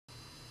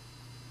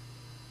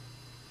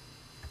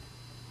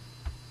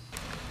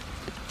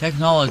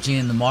Technology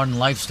and the modern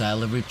lifestyle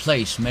have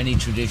replaced many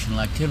traditional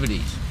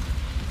activities.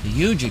 The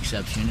huge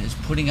exception is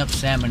putting up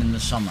salmon in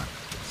the summer.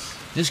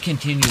 This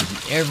continues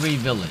in every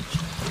village.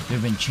 There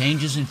have been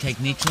changes in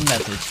techniques and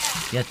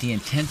methods, yet the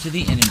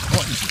intensity and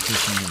importance of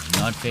fishing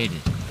has not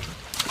faded.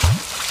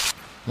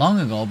 Long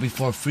ago,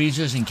 before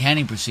freezers and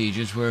canning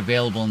procedures were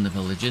available in the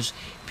villages,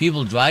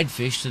 people dried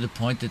fish to the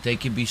point that they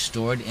could be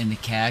stored in the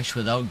cache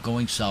without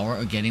going sour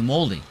or getting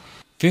moldy.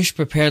 Fish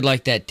prepared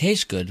like that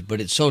tastes good, but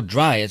it's so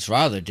dry it's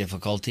rather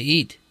difficult to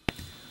eat.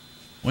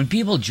 When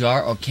people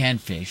jar or can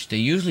fish, they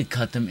usually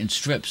cut them in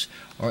strips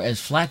or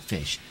as flat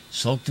fish,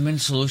 soak them in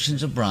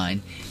solutions of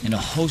brine and a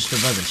host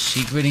of other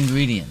secret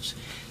ingredients.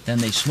 Then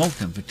they smoke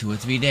them for 2 or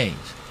 3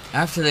 days.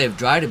 After they have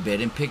dried a bit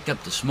and picked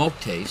up the smoke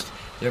taste,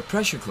 they're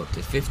pressure cooked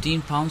at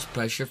 15 pounds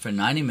pressure for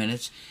 90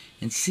 minutes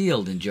and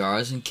sealed in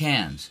jars and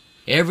cans.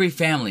 Every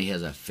family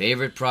has a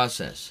favorite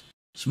process.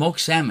 Smoked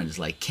salmon is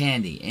like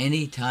candy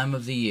any time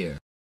of the year.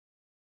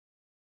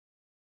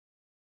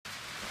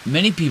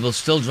 Many people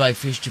still dry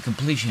fish to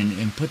completion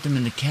and put them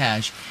in the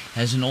cache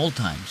as in old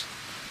times.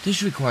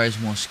 This requires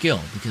more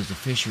skill because the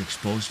fish are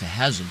exposed to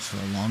hazards for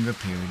a longer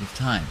period of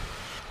time.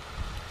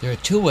 There are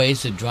 2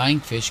 ways that drying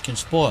fish can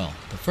spoil.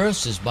 The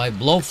first is by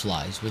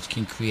blowflies, which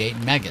can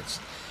create maggots.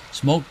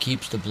 Smoke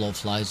keeps the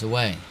blowflies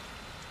away.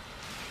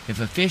 If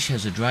a fish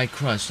has a dry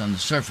crust on the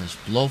surface,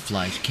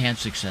 blowflies can't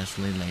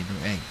successfully lay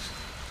their eggs.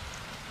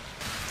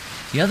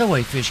 The other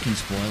way fish can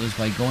spoil is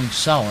by going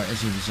sour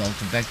as a result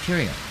of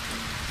bacteria.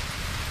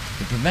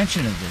 The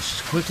prevention of this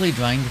is quickly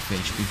drying the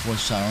fish before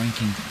souring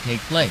can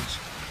take place.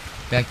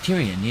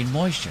 Bacteria need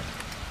moisture.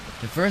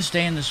 The first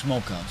day in the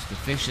smokehouse, the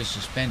fish is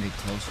suspended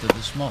close to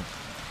the smoke.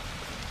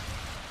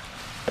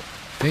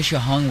 Fish are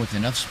hung with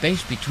enough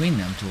space between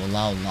them to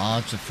allow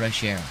lots of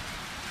fresh air.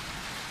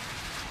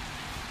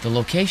 The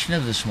location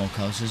of the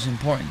smokehouse is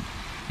important.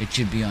 It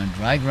should be on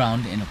dry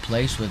ground in a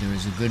place where there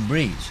is a good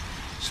breeze.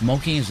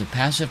 Smoking is a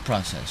passive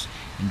process,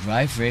 and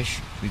dry fish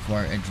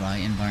require a dry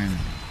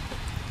environment.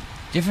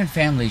 Different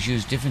families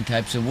use different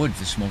types of wood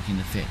for smoking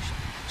the fish.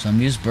 Some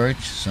use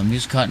birch, some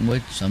use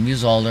cottonwood, some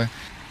use alder.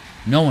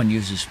 No one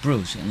uses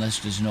spruce unless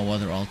there's no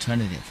other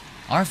alternative.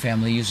 Our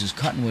family uses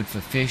cottonwood for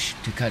fish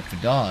to cut for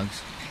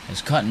dogs,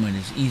 as cottonwood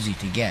is easy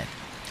to get.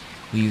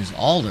 We use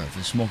alder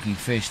for smoking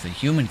fish for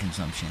human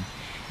consumption,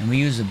 and we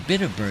use a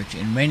bit of birch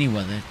in rainy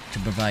weather to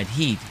provide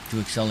heat to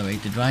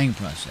accelerate the drying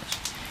process.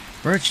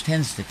 Birch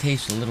tends to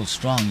taste a little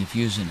strong if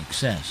used in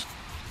excess.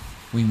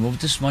 We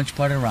move the smudge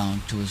pot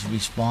around to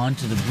respond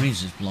to the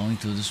breezes blowing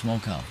through the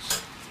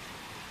smokehouse.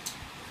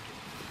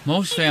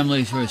 Most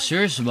families who are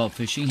serious about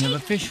fishing have a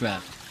fish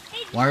raft.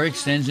 Wire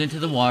extends into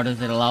the water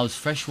that allows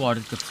fresh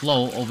water to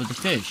flow over the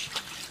fish,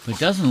 but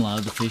doesn't allow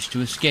the fish to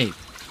escape.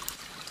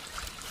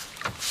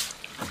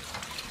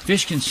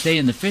 Fish can stay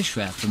in the fish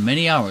raft for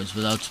many hours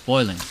without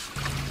spoiling.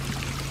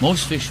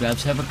 Most fish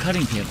rafts have a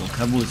cutting table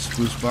covered with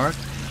spruce bark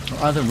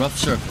or other rough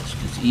surface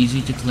that's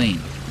easy to clean.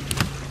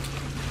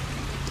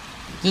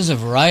 There's a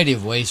variety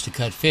of ways to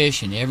cut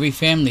fish, and every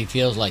family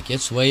feels like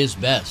its way is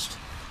best.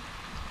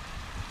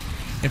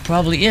 It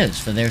probably is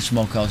for their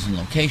smokehouse and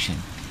location.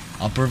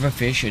 Upriver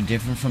fish are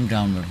different from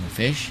downriver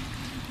fish.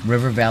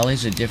 River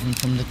valleys are different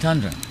from the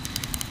tundra.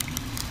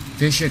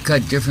 Fish are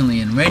cut differently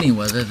in rainy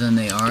weather than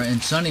they are in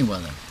sunny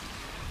weather.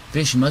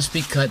 Fish must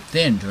be cut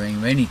thin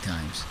during rainy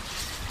times.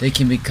 They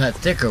can be cut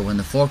thicker when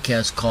the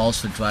forecast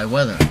calls for dry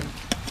weather.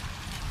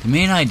 The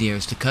main idea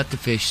is to cut the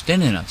fish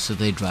thin enough so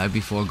they dry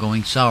before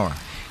going sour.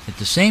 At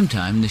the same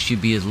time, there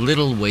should be as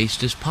little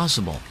waste as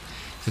possible.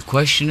 The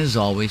question is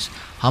always,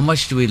 how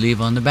much do we leave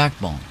on the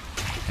backbone?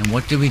 And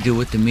what do we do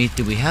with the meat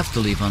that we have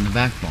to leave on the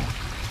backbone?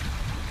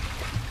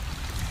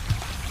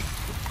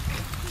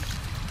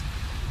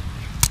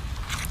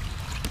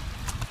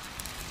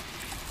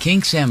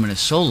 King salmon are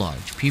so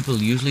large, people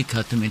usually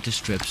cut them into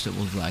strips that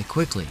will dry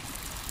quickly.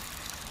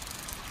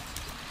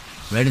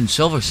 Red and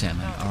silver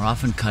salmon are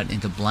often cut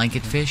into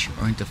blanket fish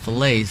or into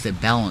fillets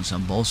that balance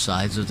on both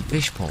sides of the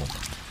fish pole.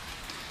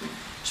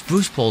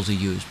 Spruce poles are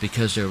used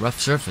because their rough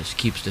surface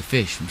keeps the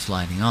fish from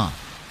sliding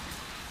off.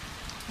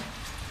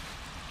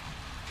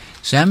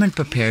 Salmon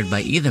prepared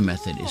by either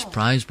method is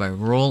prized by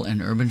rural and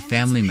urban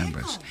family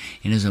members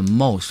and is a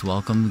most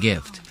welcome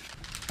gift.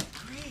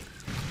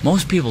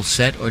 Most people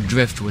set or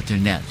drift with their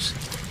nets.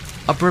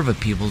 Upriver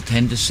people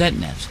tend to set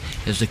nets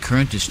as the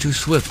current is too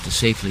swift to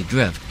safely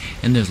drift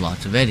and there's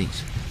lots of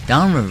eddies.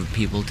 Downriver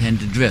people tend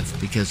to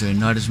drift because there are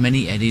not as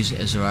many eddies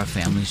as there are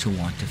families who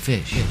want to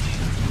fish.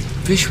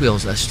 Fish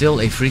wheels are still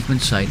a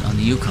frequent sight on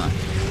the Yukon,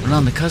 but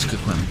on the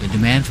Kuskokwim, the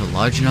demand for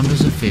large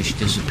numbers of fish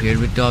disappeared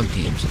with dog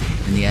teams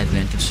and the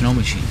advent of snow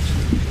machines.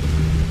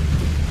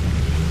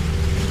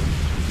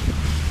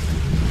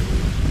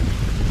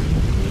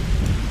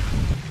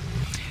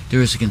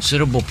 There is a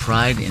considerable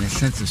pride and a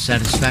sense of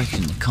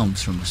satisfaction that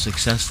comes from a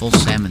successful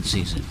salmon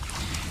season.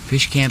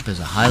 Fish camp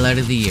is a highlight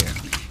of the year.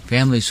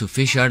 Families who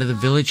fish out of the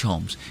village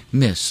homes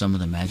miss some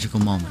of the magical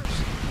moments.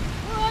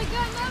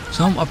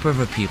 Some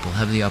upriver people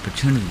have the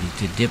opportunity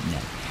to dip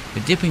net,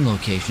 but dipping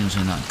locations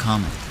are not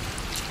common.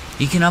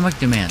 Economic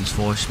demands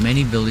force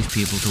many village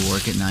people to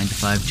work at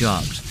 9-to-5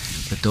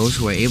 jobs, but those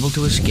who are able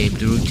to escape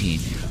the routine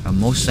are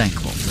most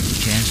thankful for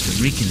the chance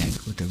to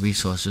reconnect with the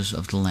resources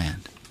of the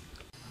land.